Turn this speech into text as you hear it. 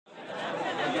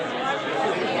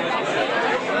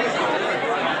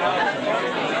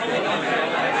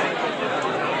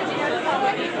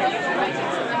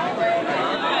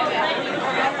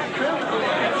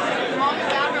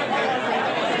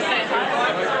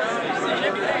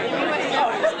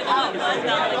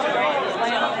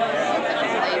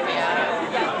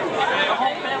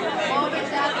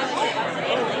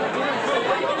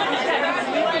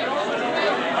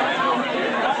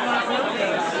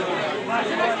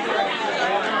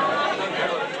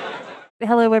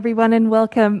Hello, everyone, and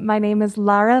welcome. My name is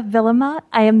Lara Villamat.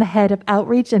 I am the head of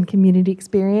Outreach and Community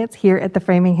Experience here at the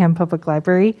Framingham Public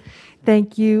Library.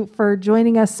 Thank you for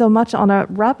joining us so much on a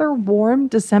rather warm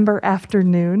December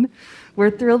afternoon.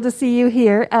 We're thrilled to see you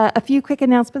here. A few quick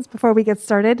announcements before we get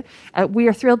started. We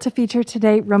are thrilled to feature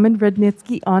today Roman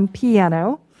Rudnytsky on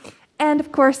piano. And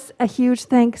of course, a huge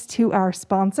thanks to our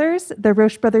sponsors, the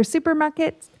Roche Brothers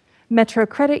Supermarket, Metro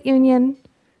Credit Union,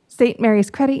 St. Mary's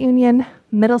Credit Union,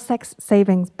 Middlesex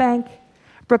Savings Bank,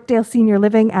 Brookdale Senior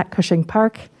Living at Cushing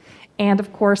Park, and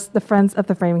of course, the Friends of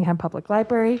the Framingham Public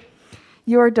Library.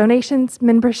 Your donations,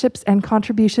 memberships, and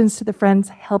contributions to the Friends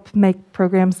help make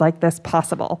programs like this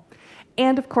possible.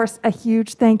 And of course, a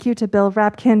huge thank you to Bill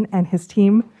Rabkin and his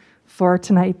team for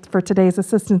today's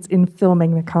assistance in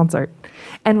filming the concert.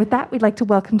 And with that, we'd like to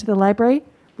welcome to the library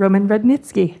Roman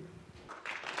Rudnytsky.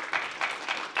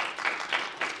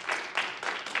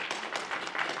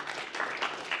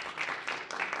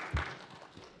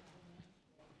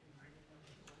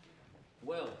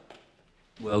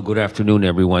 Well, good afternoon,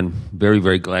 everyone. Very,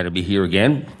 very glad to be here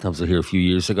again. I was here a few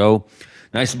years ago.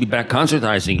 Nice to be back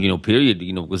concertizing, period,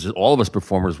 because all of us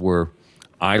performers were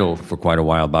idle for quite a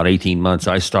while, about 18 months.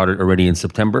 I started already in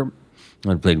September.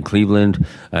 I played in Cleveland.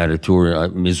 I had a tour,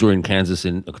 Missouri and Kansas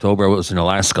in October. I was in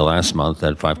Alaska last month. I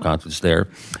had 5 concerts there.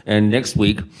 And next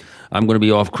week, I'm going to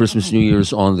be off Christmas, New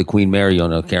Year's on the Queen Mary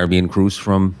on a Caribbean cruise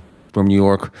from New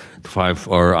York to 5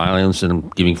 islands, and I'm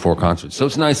giving 4 concerts. So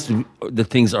it's nice that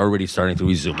things are already starting to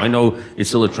resume. I know it's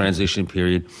still a transition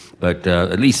period, but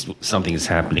at least something is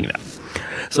happening now.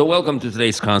 So welcome to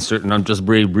today's concert, and I'm just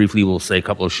very briefly will say a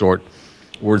couple of short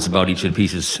words about each of the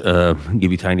pieces,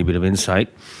 give you a tiny bit of insight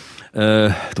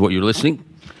to what you're listening.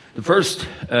 The first,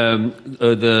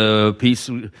 the piece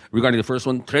regarding the first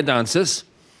one, Tre Danzas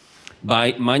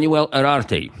by Manuel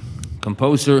Herrarte,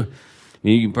 composer.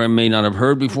 You probably may not have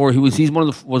heard before. He was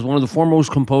one of the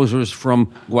foremost composers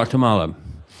from Guatemala.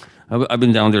 I've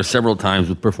been down there several times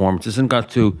with performances and got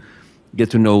to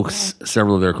get to know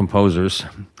several of their composers.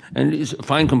 And he's a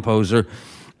fine composer,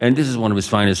 and this is one of his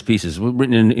finest pieces.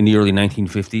 Written in the early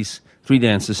 1950s. 3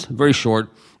 dances, very short,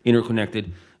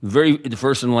 interconnected. The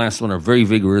first and last one are very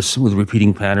vigorous with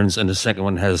repeating patterns, and the second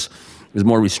one is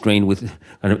more restrained with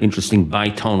kind of interesting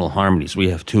bitonal harmonies.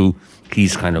 We have 2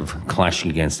 keys kind of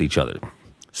clashing against each other.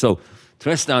 So,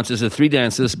 Tres Danzas are 3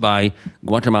 dances by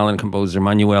Guatemalan composer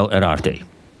Manuel Herrarte.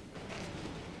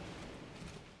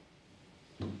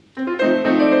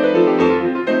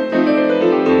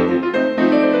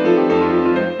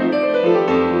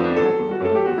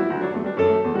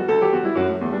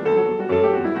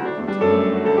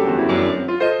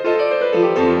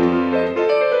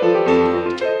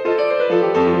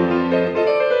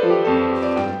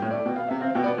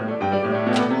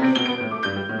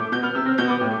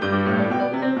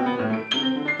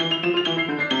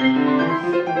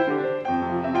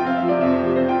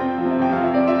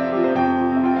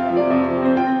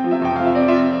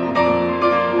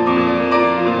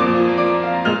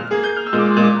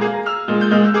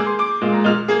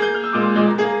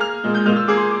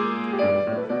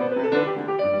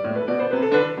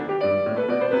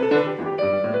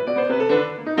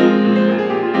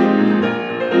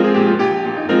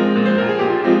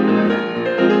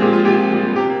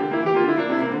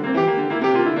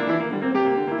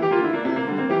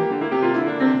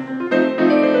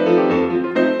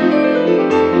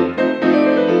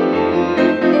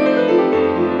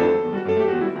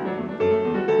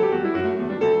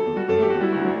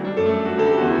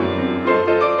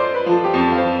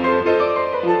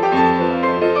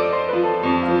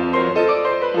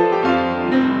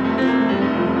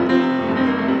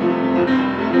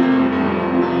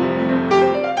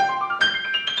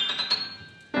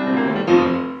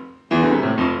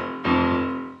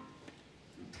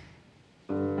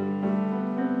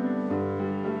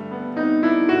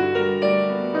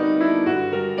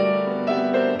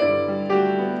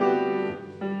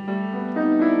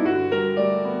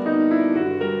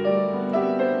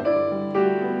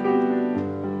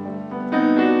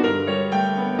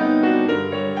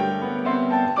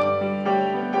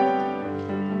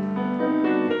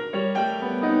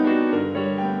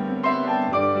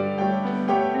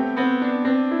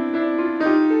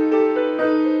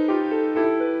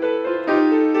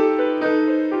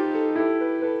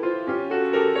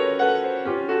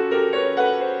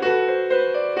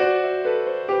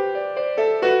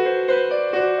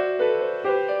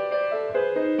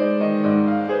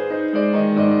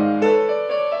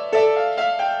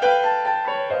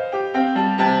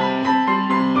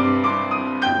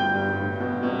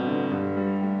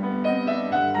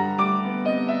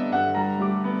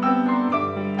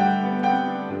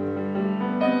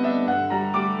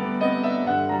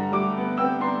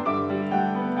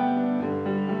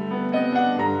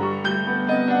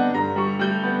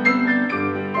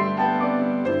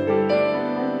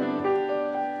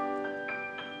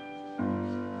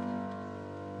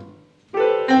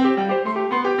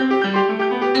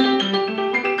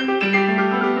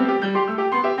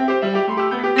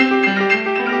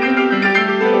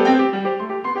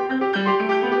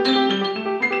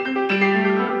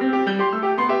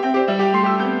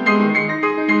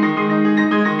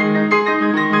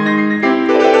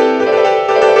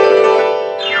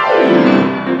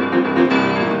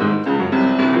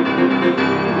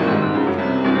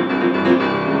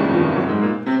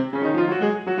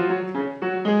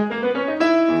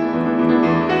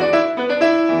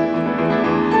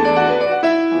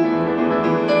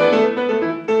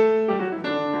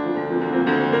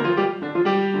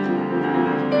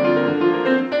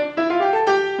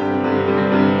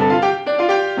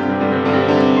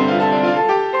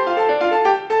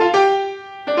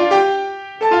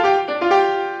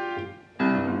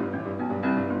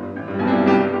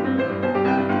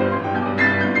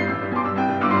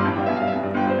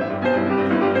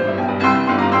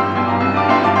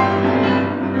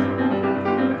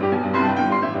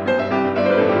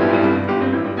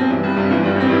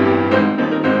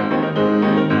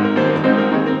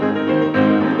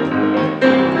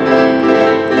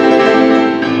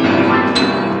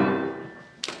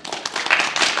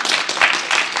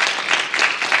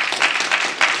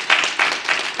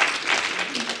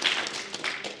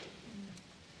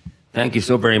 Thank you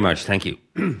so very much. Thank you.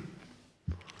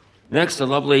 Next, a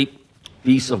lovely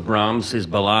piece of Brahms, his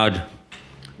Ballade,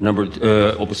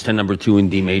 Opus 10, number 2 in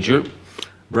D major.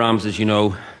 Brahms, as you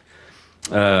know,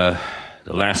 the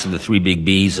last of the three big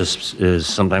Bs, as is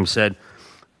sometimes said,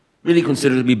 really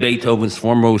considered to be Beethoven's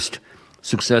foremost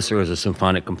successor as a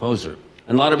symphonic composer.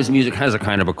 And a lot of his music has a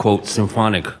kind of a, quote,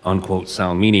 symphonic, unquote,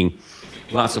 sound, meaning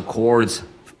lots of chords,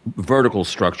 vertical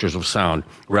structures of sound,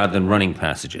 rather than running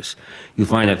passages. You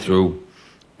find that through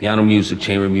piano music,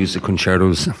 chamber music,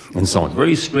 concertos, and so on.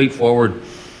 Very straightforward,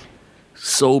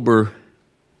 sober,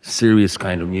 serious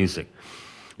kind of music.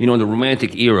 You know, in the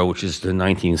Romantic era, which is the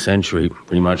 19th century,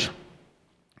 pretty much,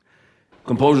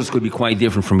 composers could be quite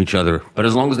different from each other, but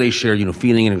as long as they share, you know,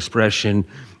 feeling and expression,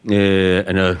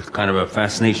 and a kind of a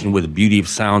fascination with the beauty of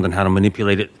sound and how to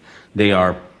manipulate it, they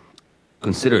are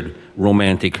considered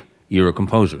Romantic era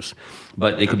composers.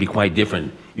 But they could be quite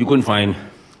different. You couldn't find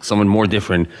someone more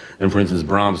different than, for instance,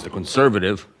 Brahms, the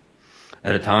conservative,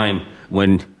 at a time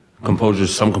when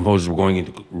some composers were going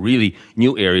into really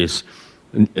new areas,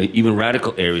 even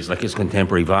radical areas, like his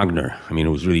contemporary Wagner. I mean, it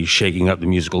was really shaking up the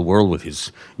musical world with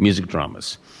his music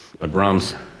dramas. But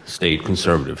Brahms stayed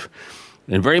conservative.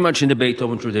 And very much in the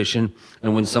Beethoven tradition,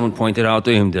 and when someone pointed out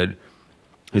to him that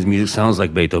his music sounds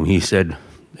like Beethoven, he said,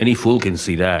 any fool can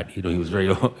see that. You know, he was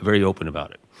very open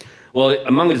about it. Well,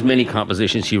 among his many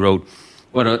compositions, he wrote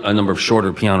a number of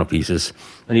shorter piano pieces,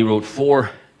 and he wrote 4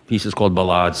 pieces called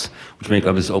Ballades, which make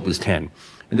up his Opus 10.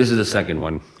 And this is the second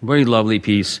one. Very lovely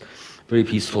piece, very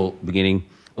peaceful beginning,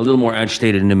 a little more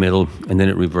agitated in the middle, and then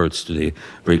it reverts to the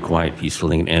very quiet, peaceful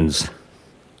thing and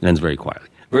ends very quietly.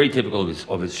 Very typical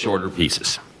of his shorter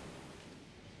pieces.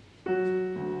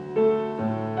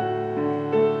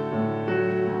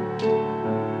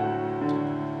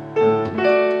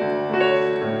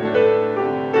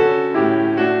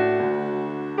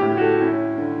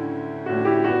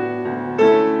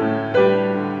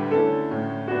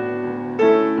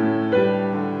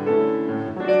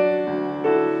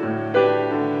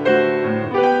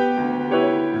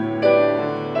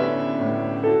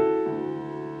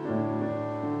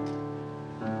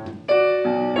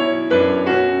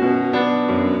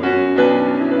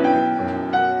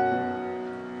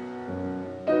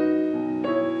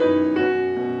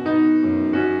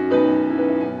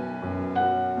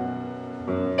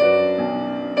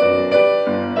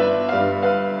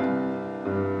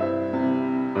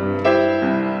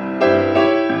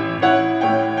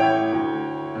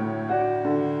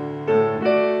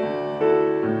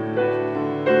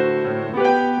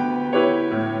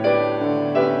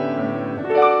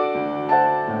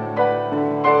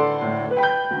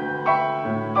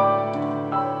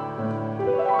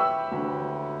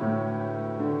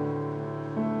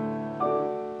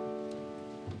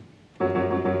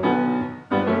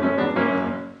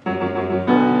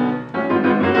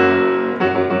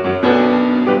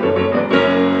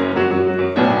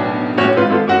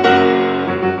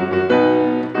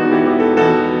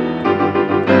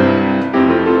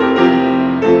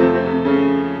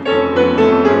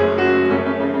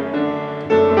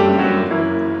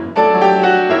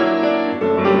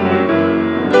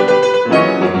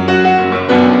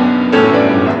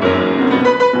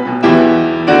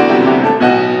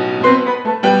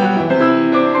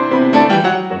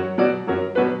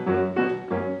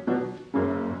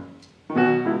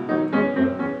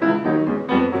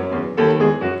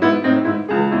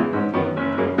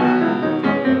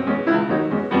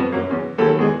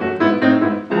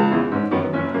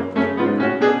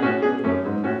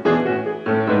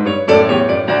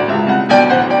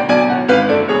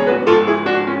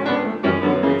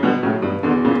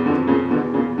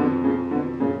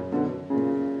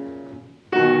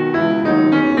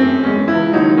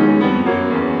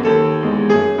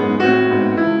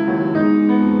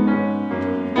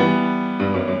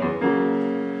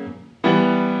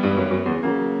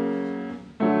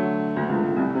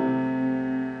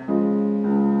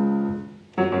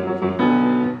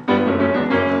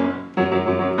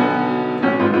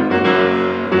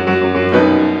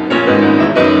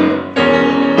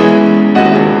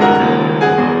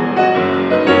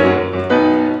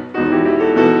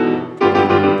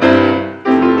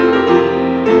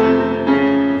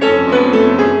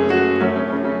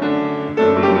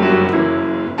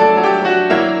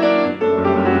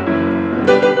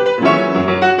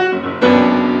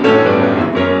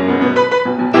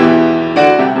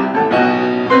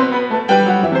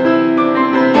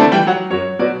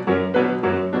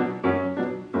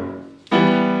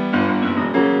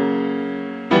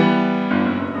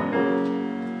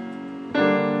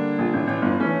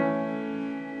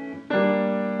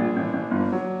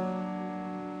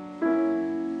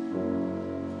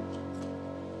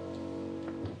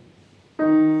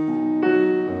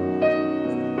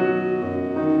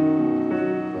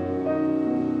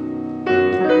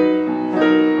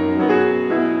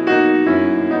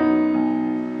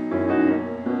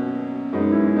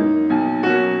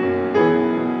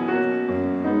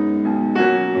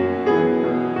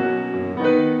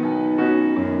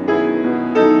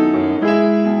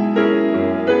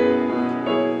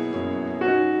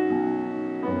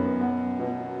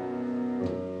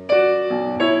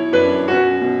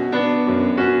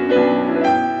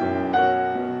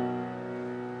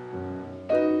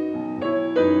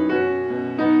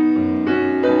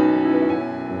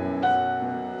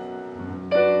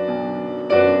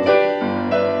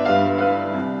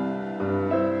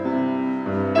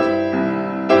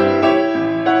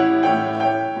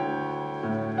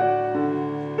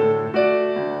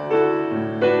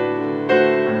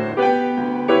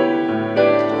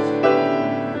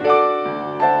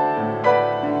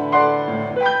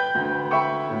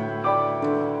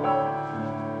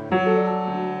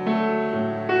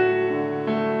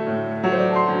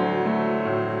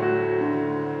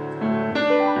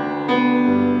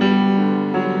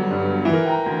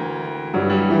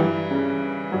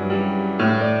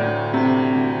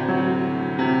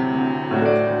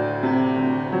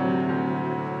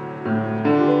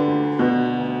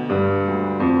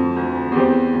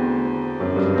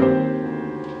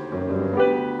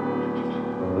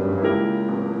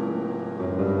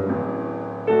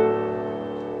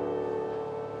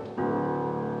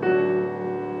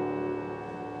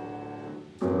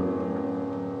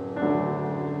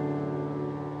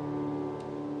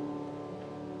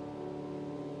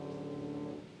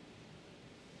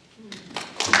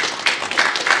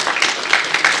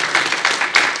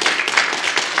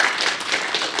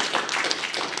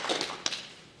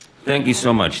 Thank you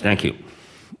so much. Thank you.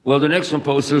 Well, the next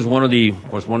composer is of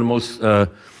course, one of the most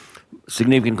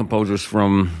significant composers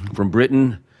from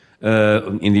Britain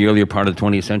in the earlier part of the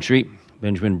 20th century.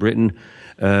 Benjamin Britten,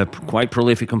 quite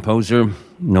prolific composer,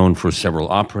 known for several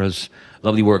operas,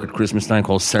 lovely work at Christmas time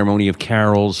called Ceremony of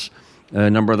Carols, a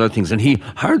number of other things. And he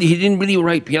didn't really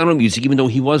write piano music, even though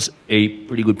he was a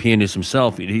pretty good pianist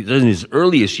himself. In his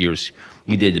earliest years,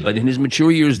 he did. But in his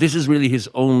mature years, this is really his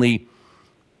only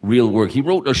real work. He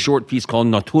wrote a short piece called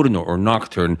Notturno, or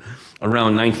Nocturne,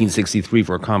 around 1963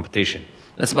 for a competition.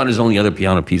 That's about his only other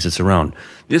piano piece that's around.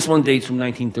 This one dates from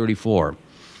 1934,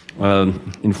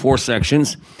 in 4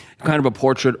 sections, kind of a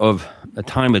portrait of a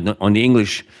time on the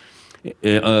English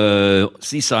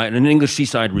seaside, an English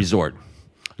seaside resort.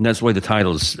 And that's why the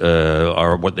titles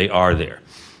are what they are there.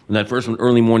 And that first one,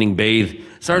 Early Morning Bathe,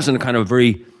 starts in a kind of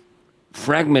very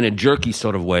fragmented, jerky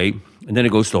sort of way, and then it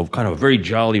goes to a kind of a very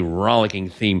jolly, rollicking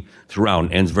theme throughout,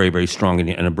 and ends very, very strong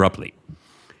and abruptly.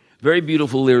 Very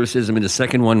beautiful lyricism in the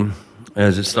second one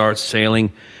as it starts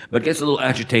sailing, but gets a little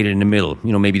agitated in the middle.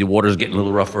 You know, maybe the water's getting a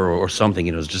little rougher or something,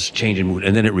 you know, it's just changing mood,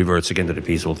 and then it reverts again to the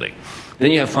peaceful thing.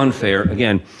 Then you have Funfair,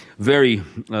 again, very,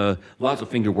 lots of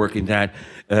finger work in that,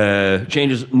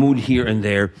 changes mood here and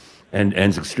there, and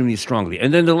ends extremely strongly.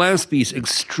 And then the last piece,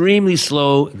 extremely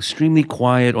slow, extremely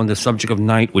quiet on the subject of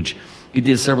night, which he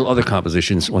did several other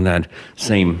compositions on that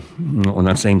same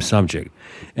subject.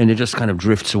 And it just kind of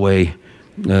drifts away,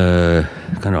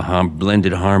 kind of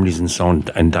blended harmonies and so on,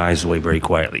 and dies away very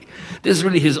quietly. This is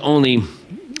really his only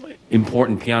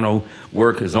important piano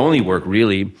work, his only work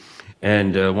really,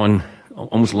 and one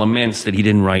almost laments that he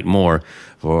didn't write more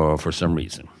for some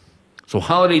reason. So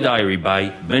Holiday Diary by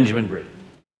Benjamin Britten.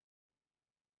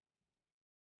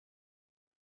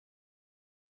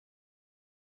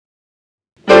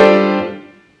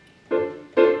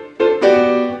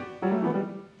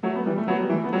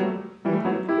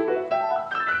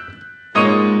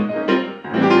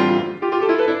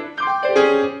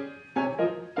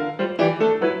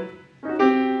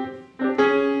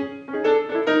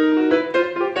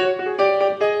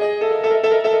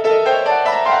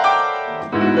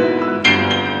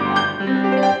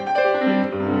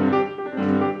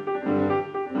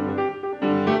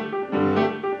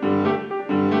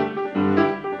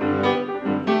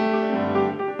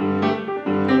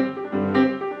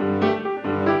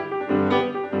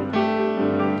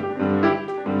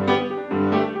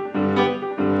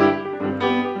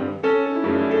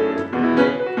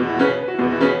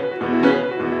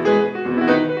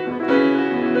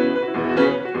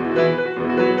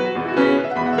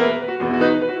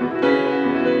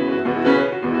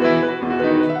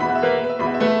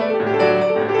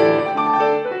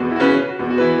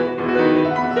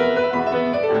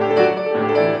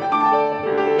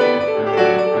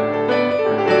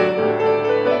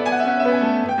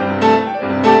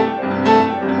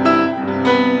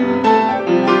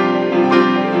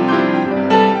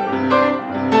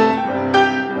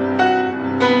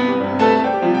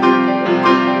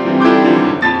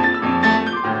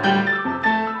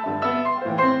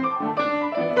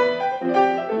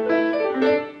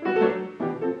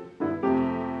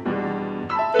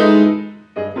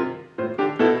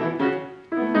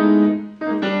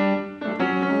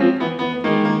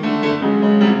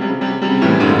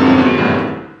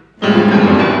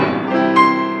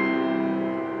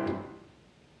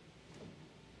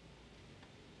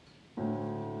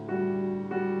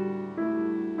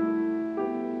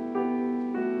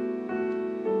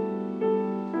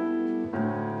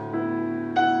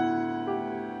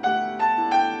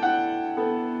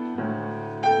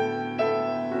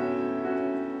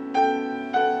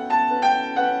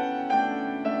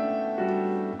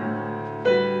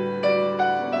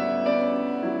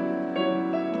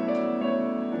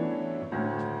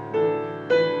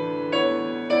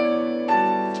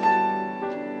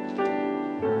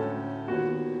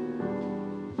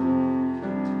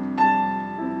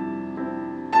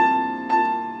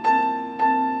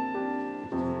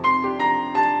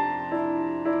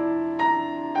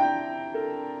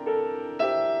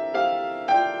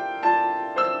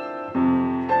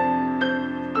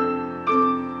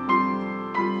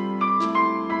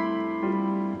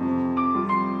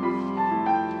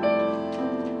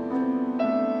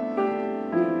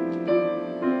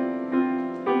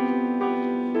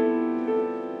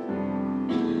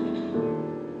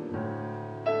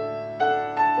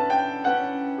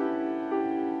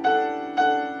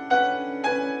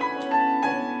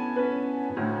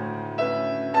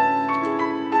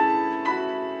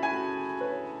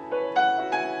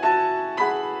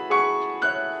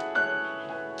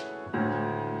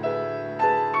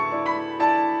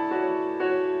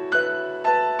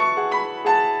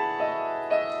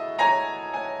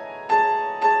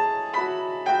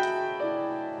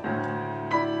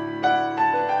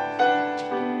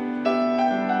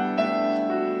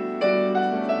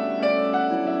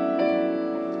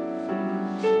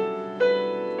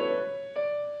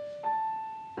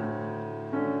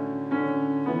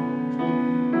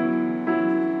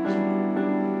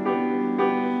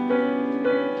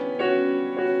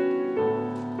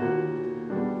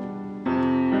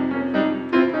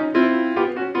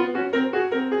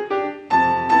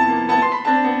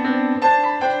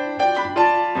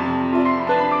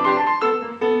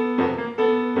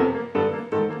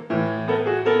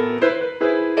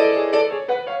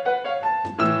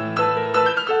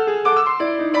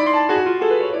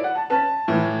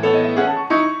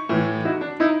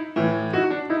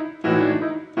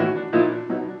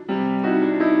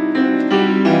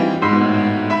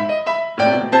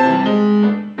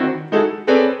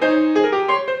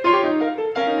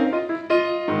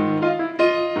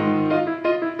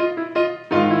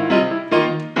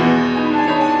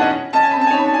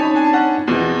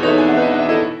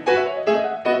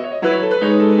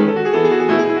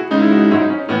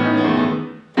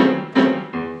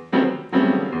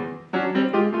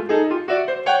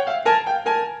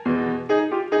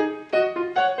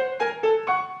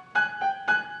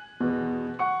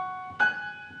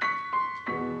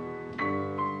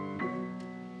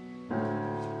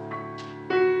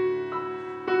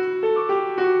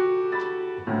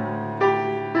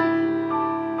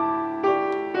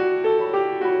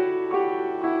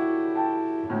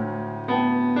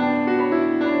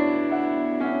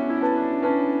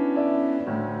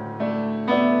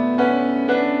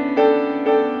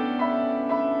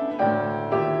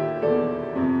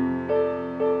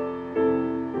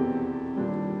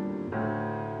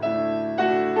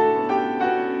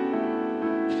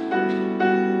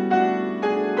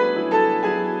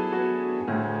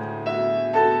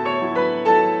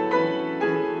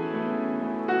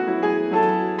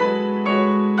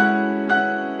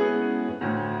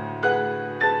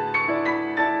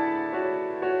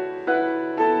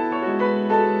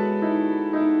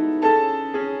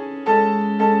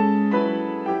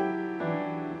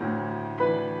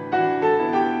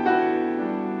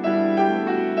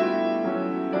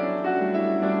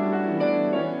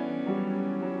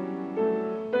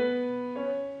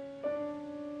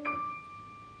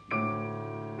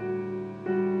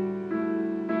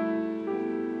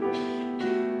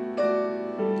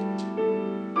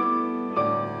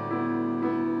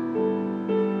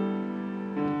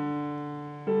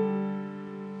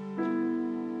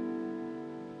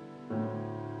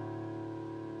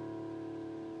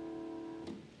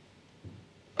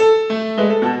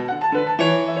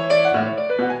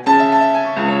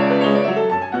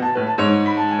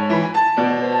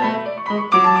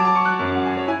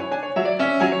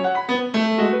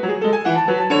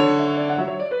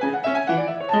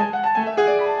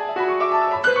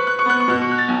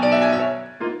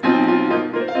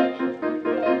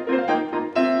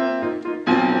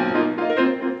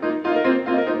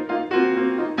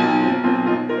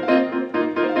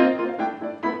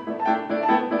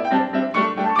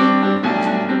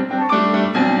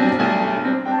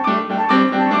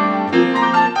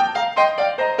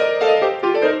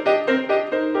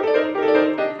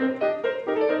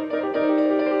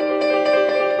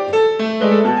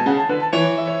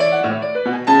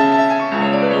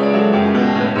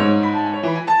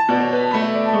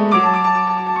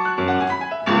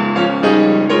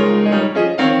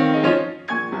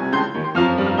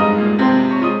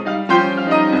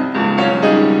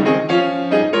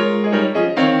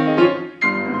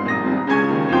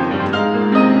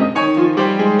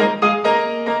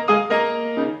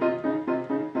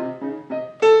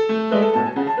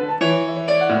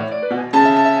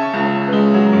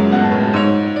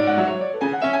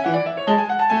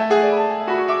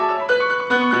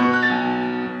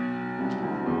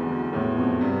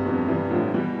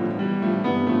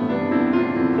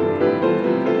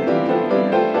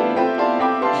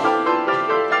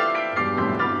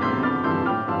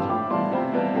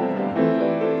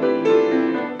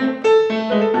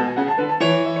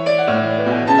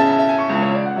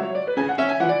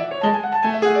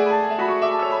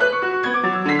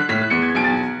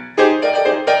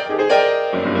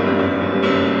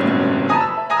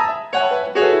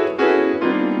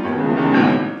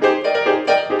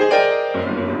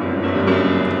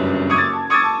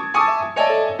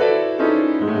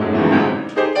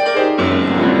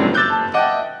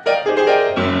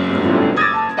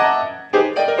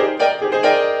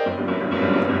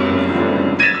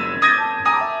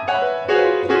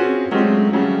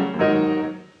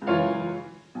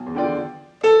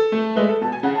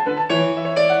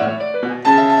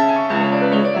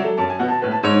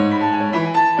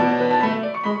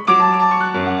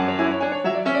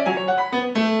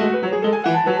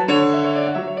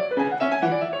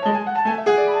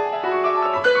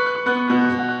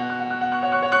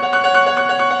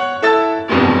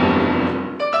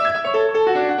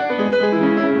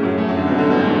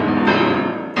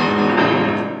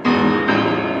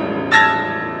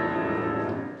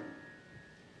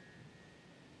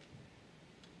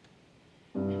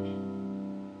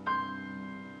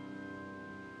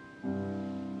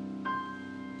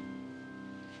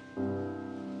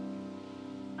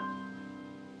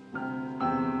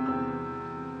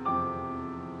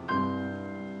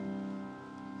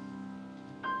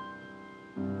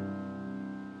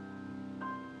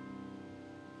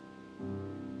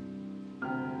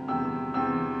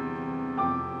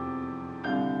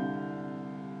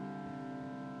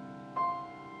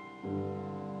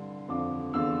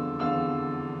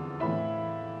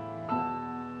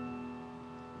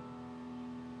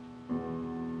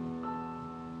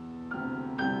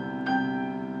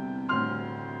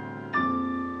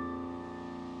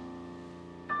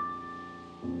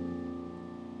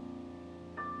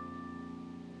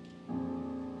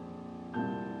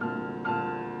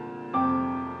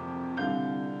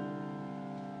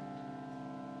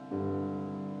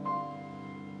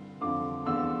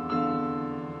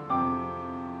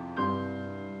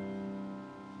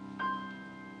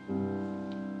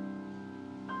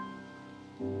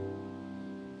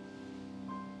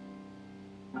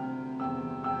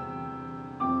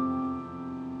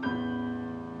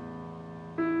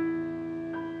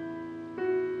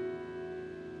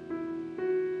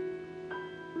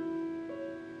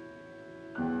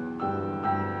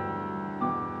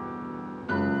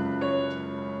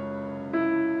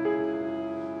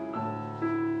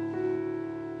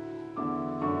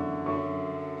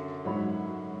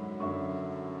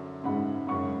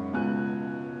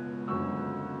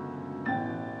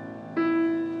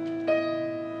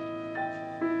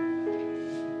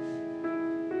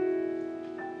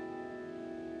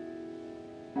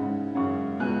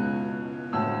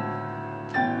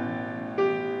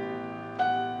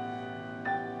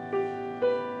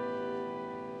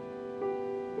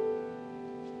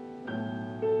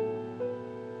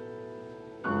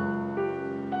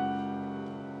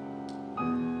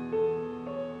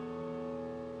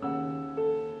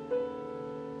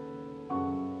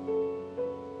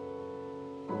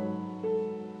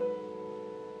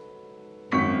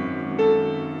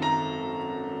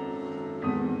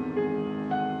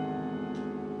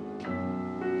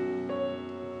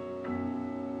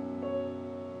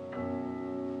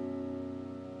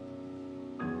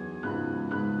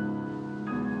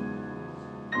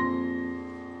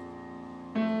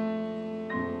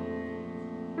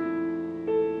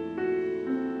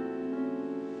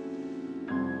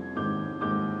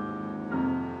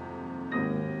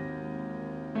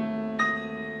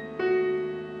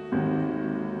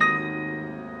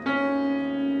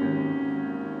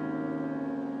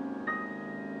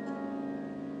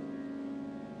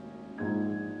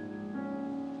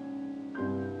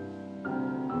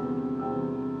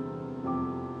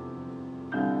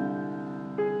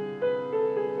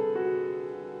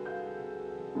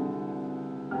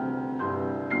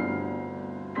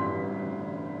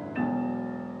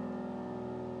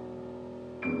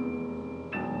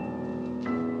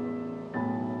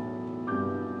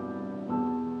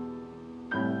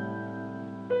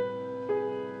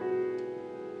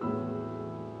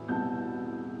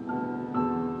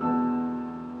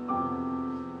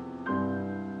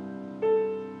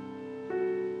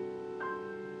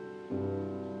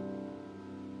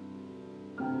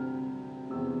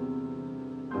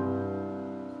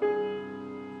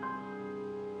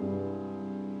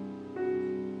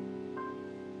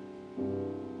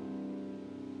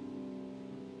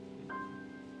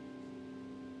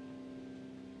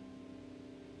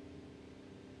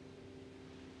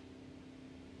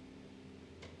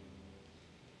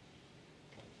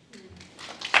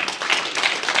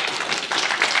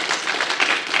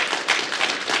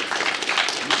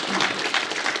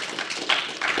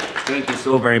 Thank you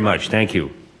so very much. Thank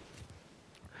you.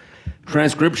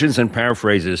 Transcriptions and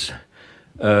paraphrases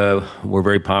were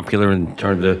very popular in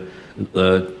turn of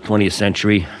the 20th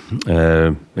century.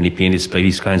 Many pianists play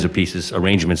these kinds of pieces,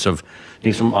 arrangements of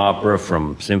things from opera,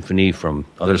 from symphony, from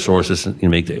other sources, and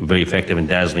make very effective and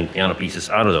dazzling piano pieces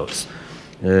out of those.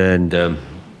 And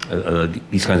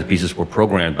these kinds of pieces were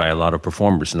programmed by a lot of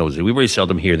performers in those days. We very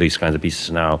seldom hear these kinds of pieces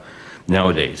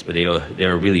nowadays, but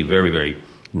they're really very, very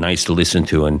nice to listen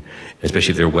to, and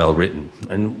especially if they're well written.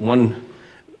 And one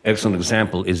excellent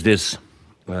example is this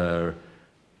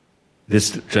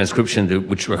transcription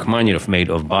which Rachmaninoff made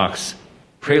of Bach's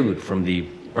Prelude from the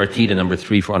Partita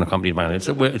No.3 for unaccompanied violin.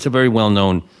 It's a very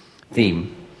well-known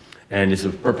theme, and it's a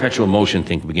perpetual motion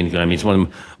thing beginning to end. I mean, it's one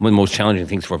of the most challenging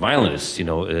things for violinists,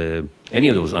 any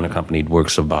of those unaccompanied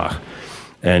works of Bach.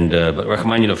 And but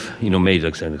Rachmaninoff, made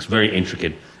a very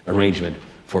intricate arrangement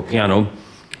for piano.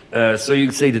 So you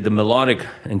could say that the melodic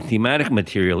and thematic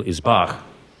material is Bach,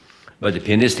 but the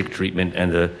pianistic treatment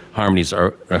and the harmonies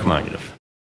are Rachmaninoff.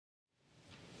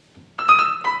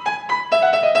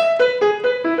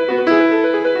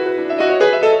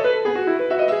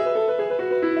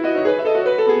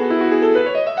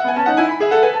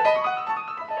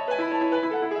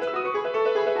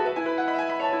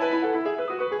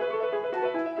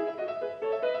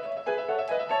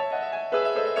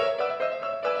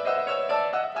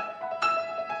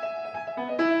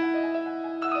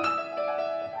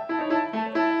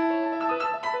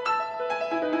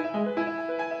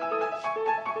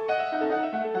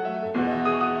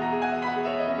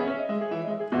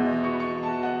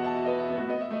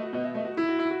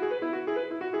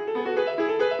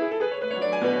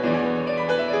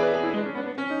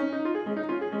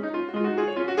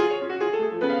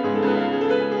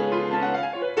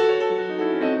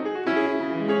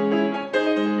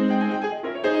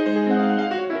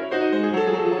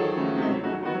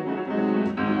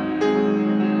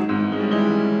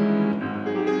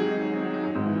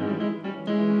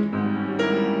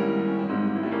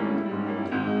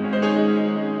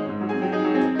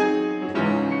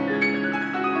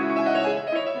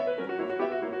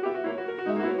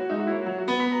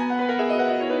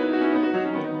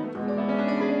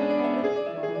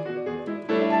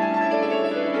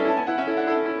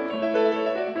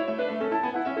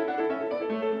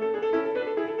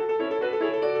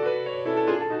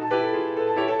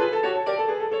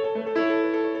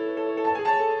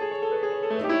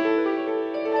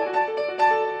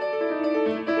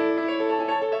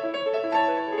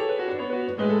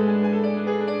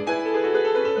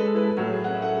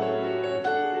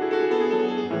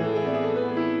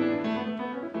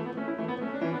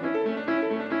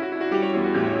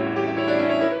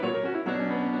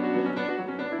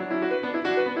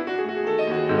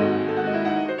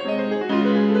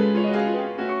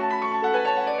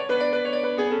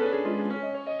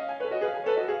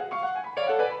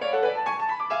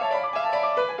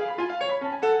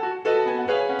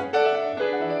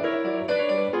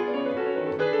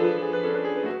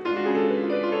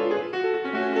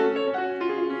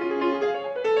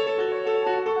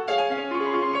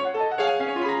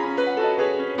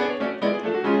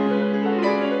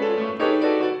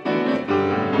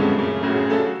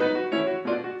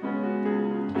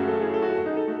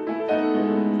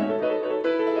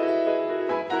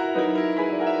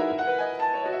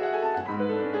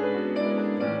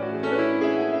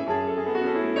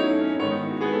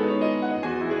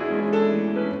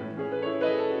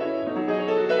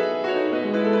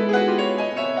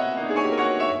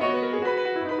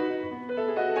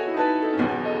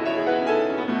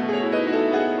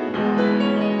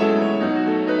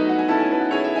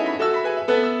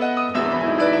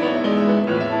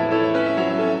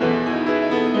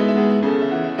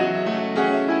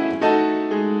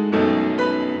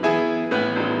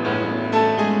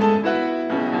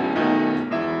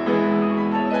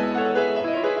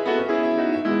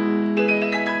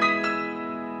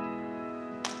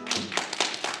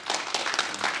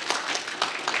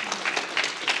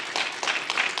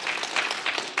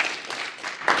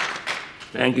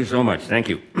 Thank you so much. Thank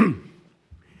you.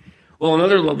 Well,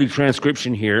 another lovely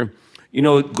transcription here.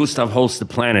 Gustav Holst, The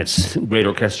Planets, great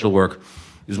orchestral work,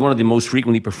 is one of the most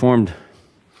frequently performed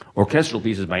orchestral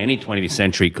pieces by any 20th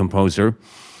century composer.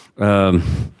 Written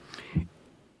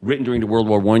during the World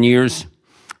War I years,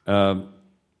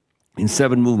 in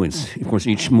 7 movements. Of course,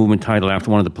 each movement titled after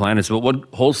one of the planets. But what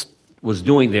Holst was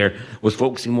doing there was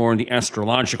focusing more on the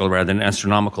astrological rather than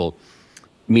astronomical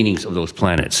meanings of those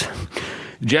planets.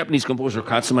 The Japanese composer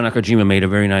Katsuma Nakajima made a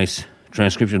very nice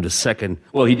transcription of the second.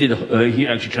 Well, he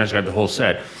actually transcribed the whole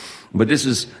set, but this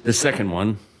is the second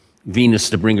one, Venus,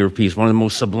 the bringer of peace, one of the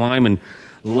most sublime and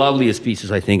loveliest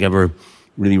pieces I think ever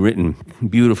really written.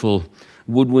 Beautiful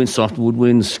woodwind, soft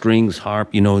woodwinds, strings,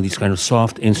 harp, these kind of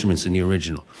soft instruments in the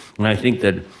original. And I think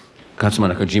that Katsuma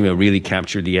Nakajima really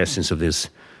captured the essence of this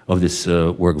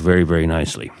work very, very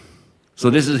nicely. So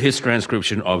this is his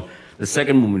transcription of the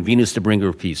second movement, Venus, the bringer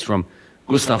of peace, from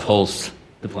Gustav Holst,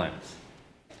 The Planets.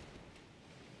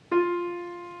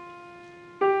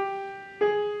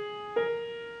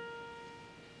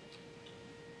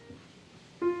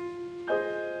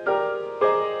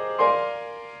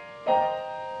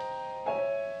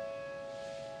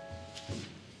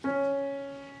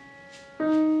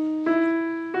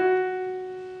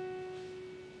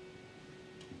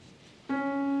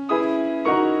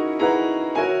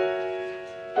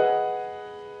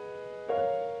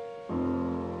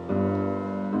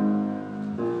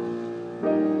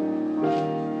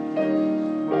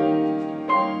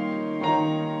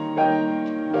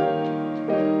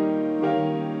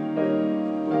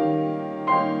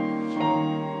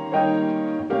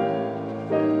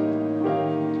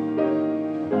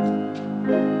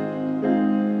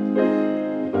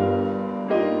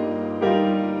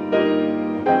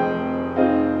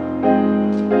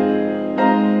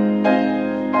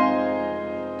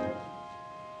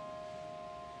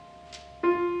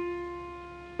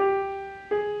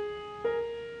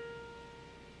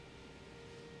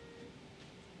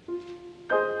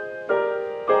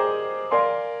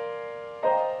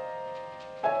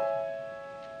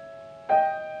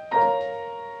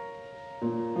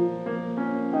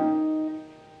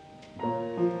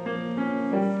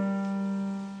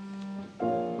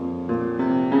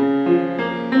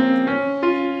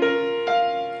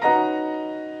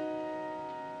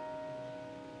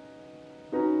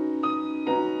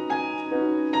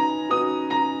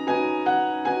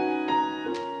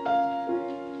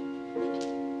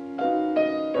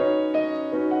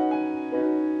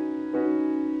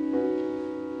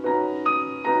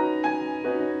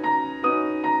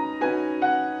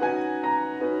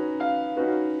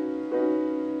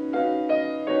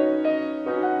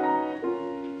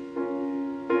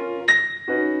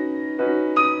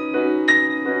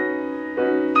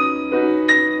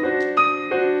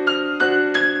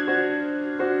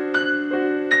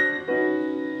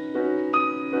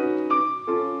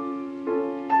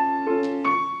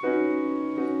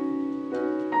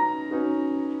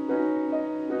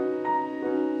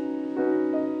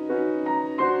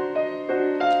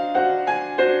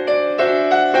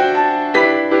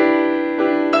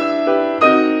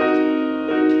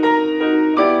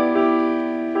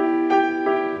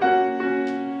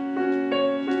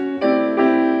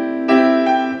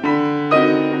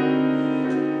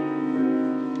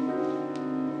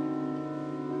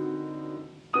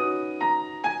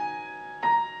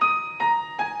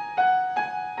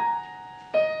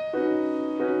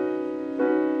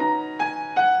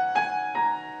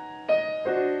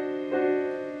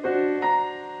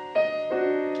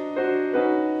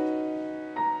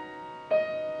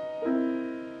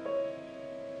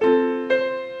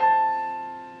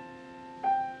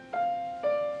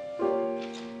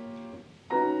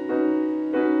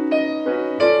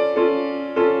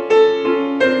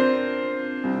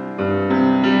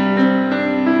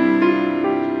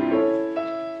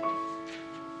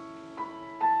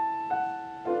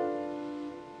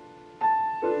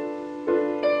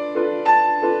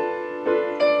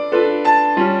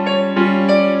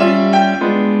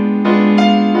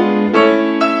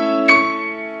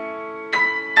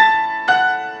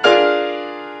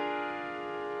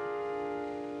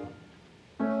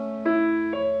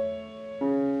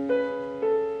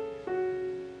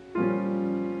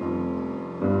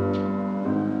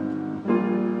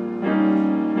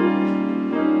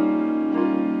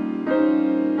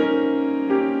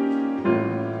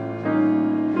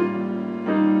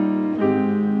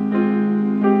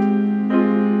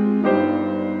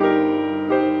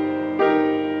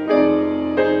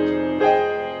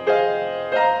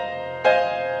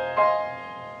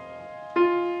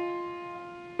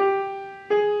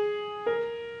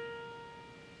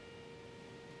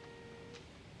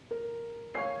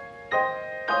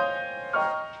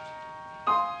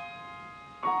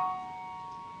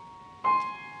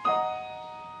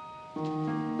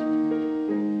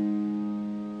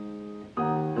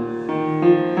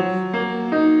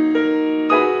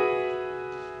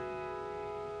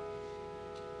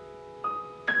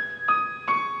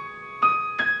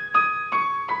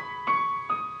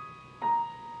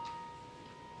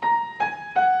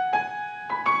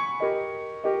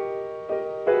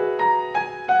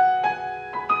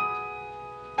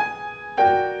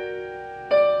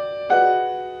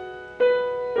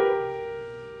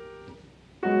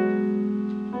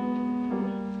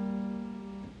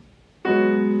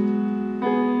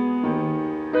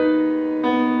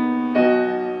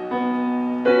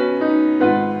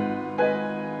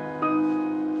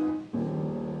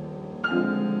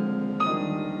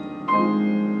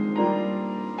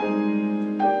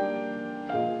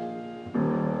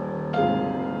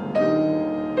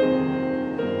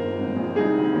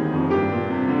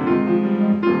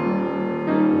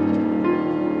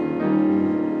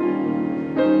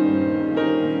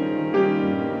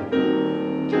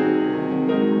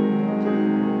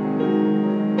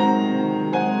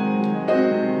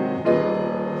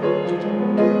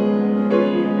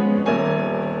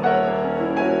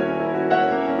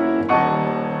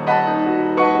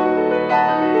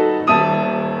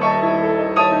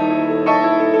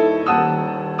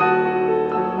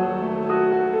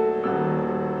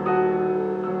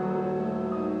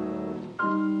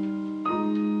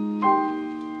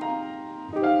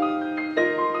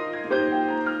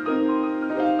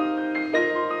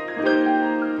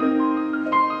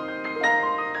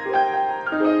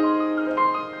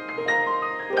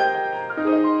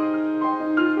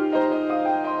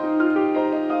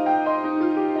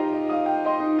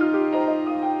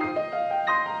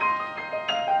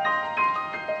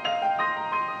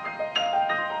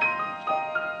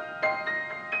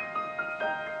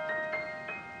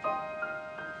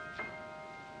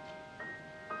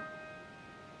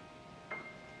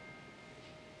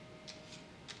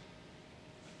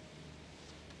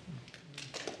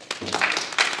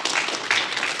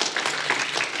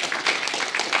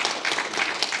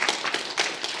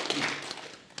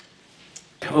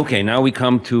 Okay, now we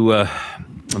come to a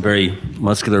very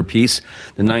muscular piece,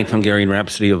 the Ninth Hungarian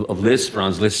Rhapsody of Liszt,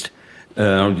 Franz Liszt,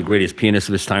 the greatest pianist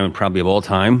of his time and probably of all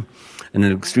time, and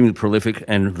an extremely prolific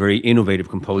and very innovative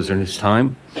composer in his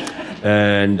time,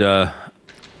 and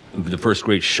the first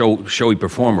great showy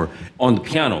performer on the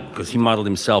piano, because he modeled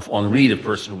himself on really the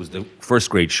person who was the first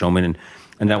great showman,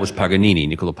 and that was Paganini,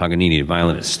 Niccolo Paganini, the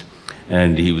violinist.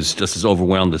 And he was just as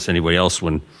overwhelmed as anybody else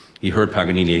when he heard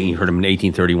Paganini. He heard him in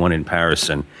 1831 in Paris,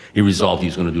 and he resolved he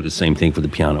was going to do the same thing for the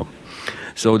piano.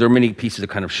 So there are many pieces that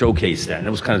kind of showcase that. And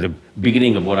that was kind of the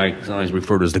beginning of what I sometimes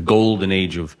refer to as the golden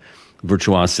age of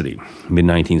virtuosity,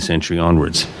 mid-19th century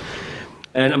onwards.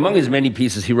 And among his many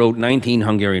pieces, he wrote 19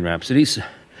 Hungarian rhapsodies.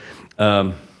 They're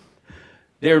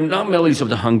not melodies of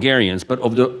the Hungarians, but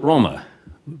of the Roma,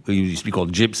 who used to be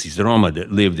called gypsies, the Roma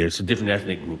that lived there. It's a different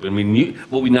ethnic group. I mean,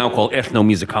 what we now call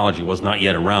ethnomusicology was not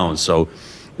yet around, so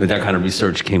that kind of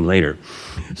research came later.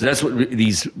 So that's what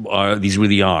these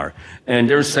really are. And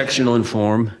they're sectional in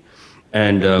form,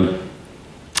 and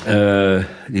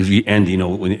end, you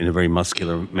know, in a very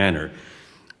muscular manner.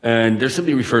 And they're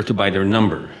simply referred to by their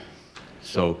number.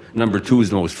 So number 2 is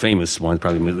the most famous one,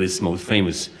 probably Liszt's most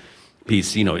famous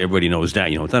piece. You know, everybody knows that.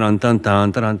 You know, dun dun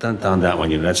dun dun dun dun. That one.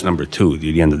 You know, that's number 2.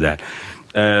 The end of that.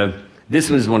 This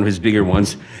one is one of his bigger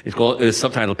ones. It's called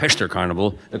subtitled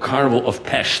Pesther-Karnaval, the Carnival of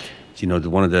Pest. You know,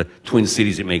 one of the twin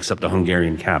cities that makes up the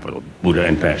Hungarian capital, Buda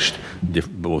and Pest,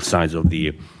 both sides of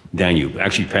the Danube.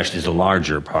 Actually, Pest is the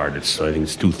larger part. I think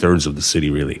it's 2/3 of the city,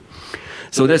 really.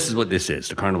 So this is what this is,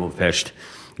 the Carnival of Pest,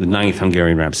 the 9th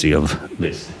Hungarian Rhapsody of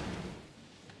Liszt.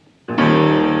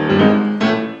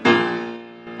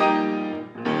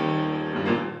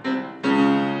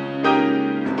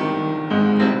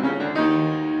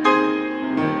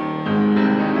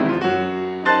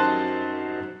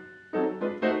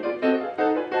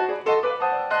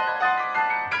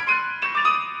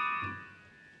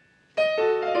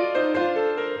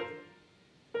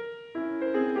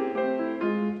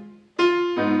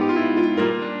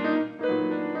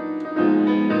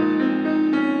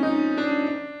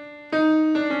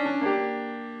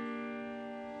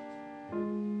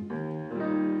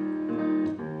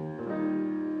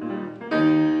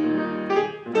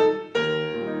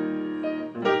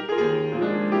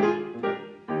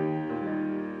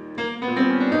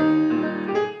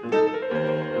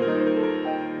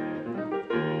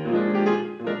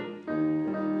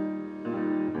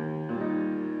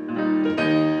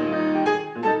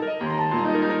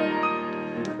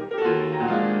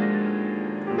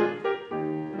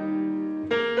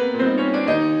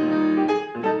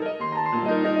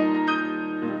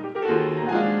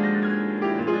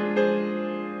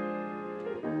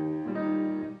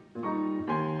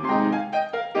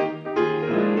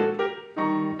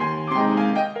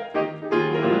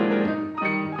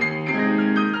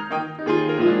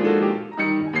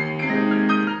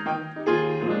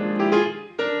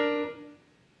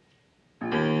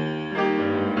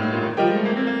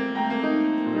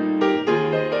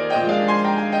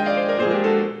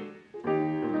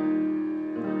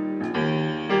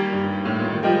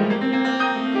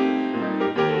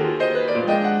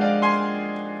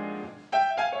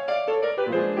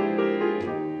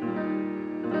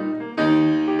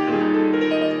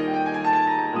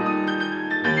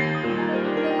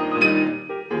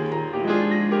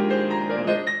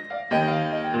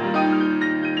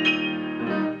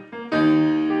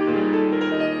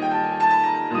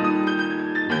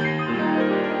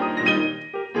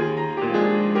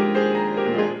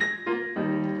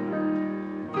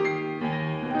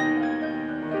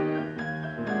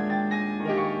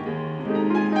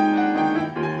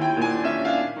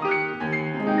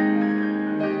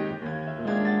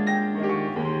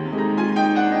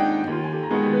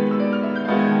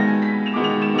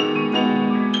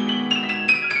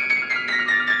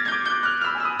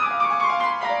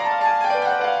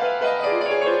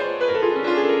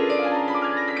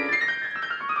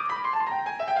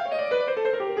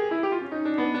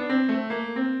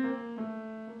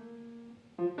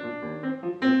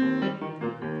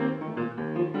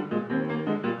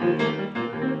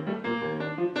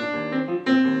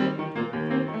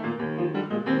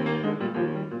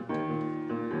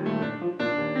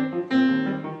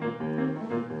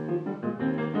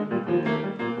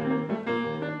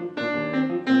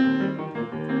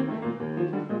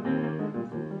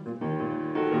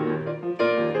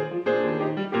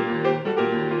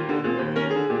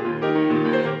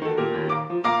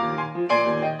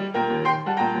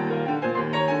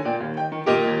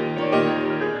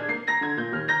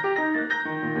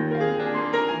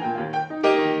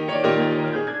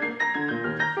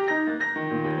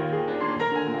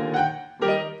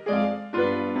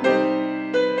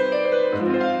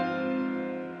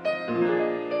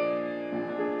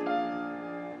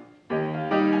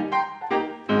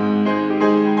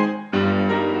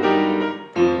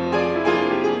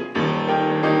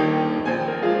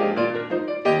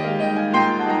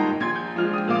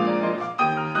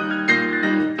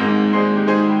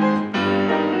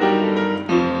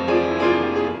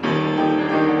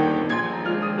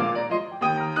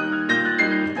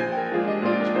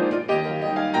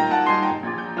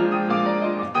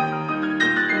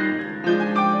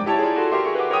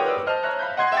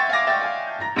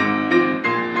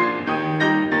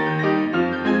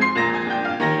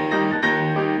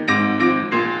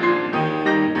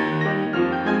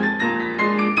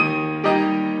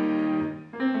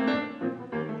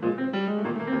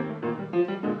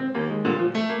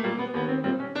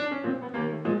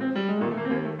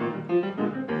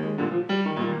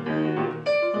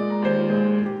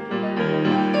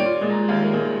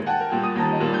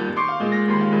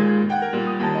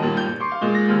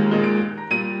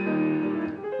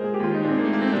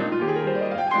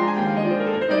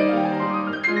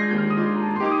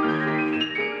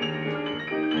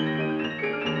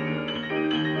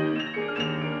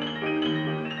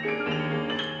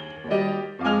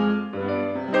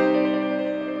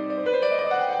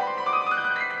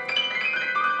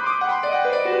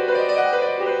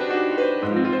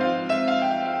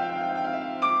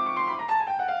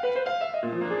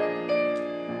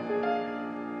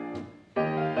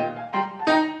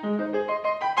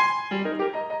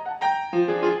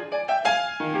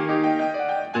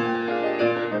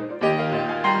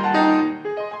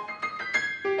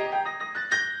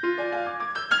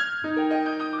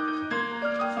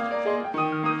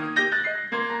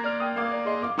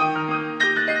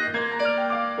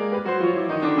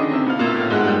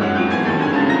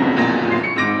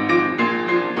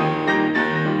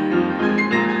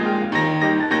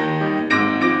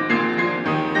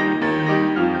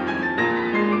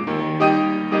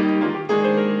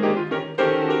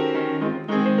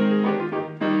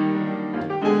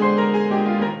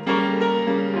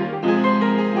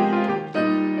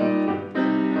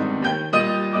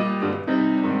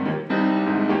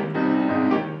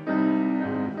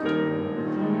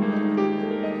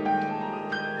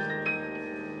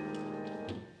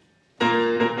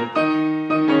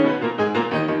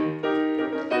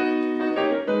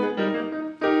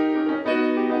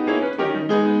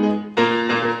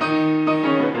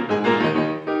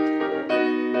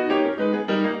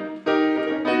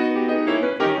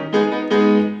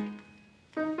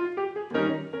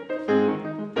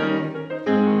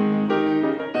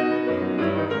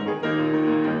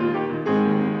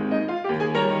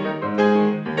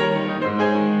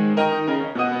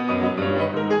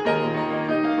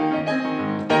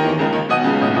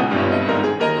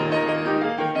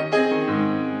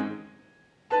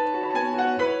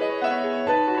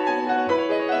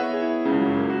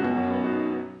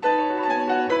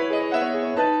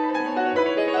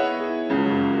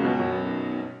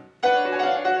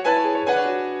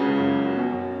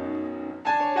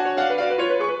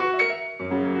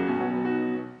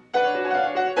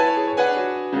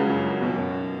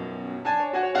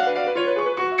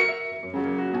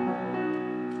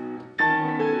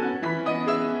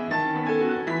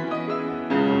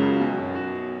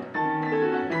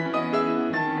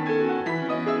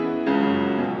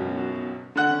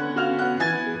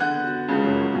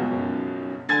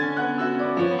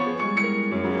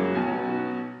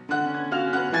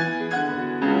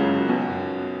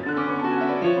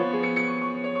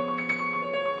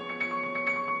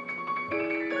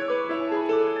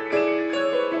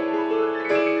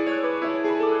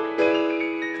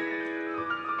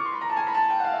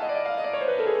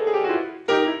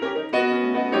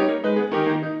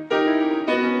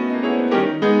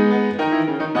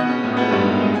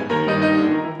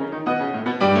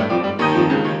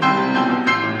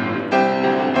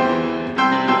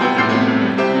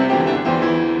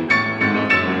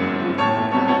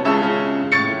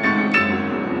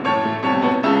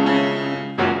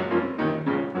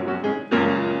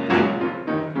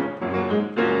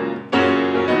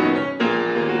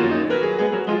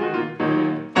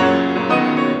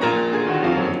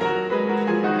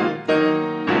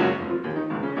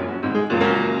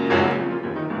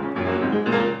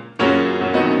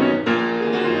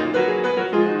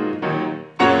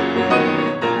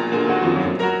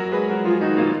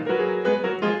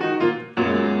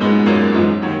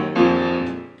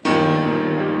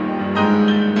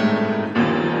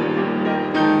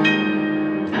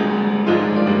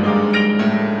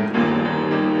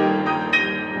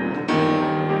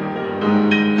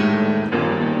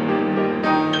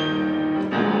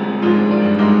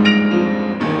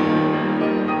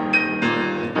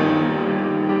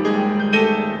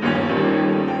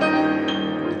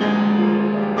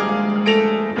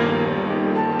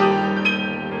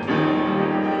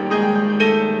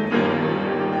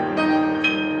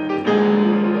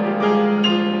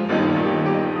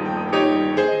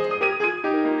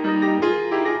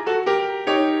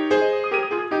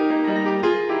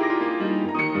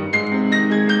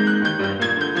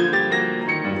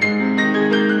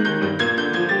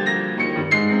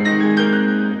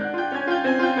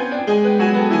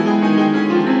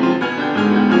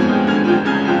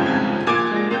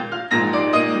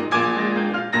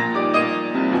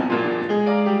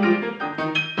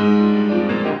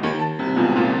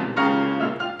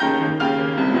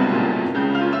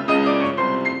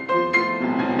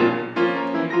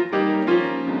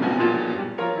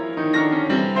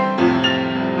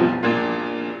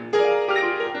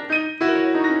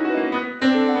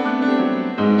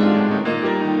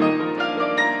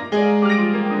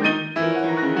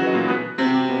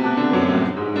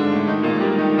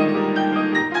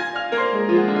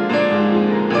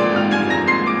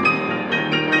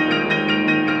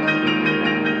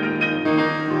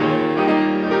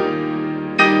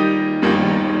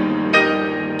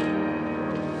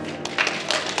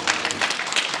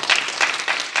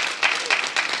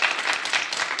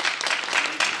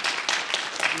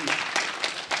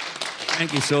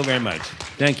 Thank you so very much.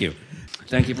 Thank you.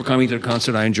 Thank you for coming to the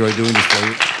concert. I enjoyed doing this for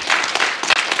you.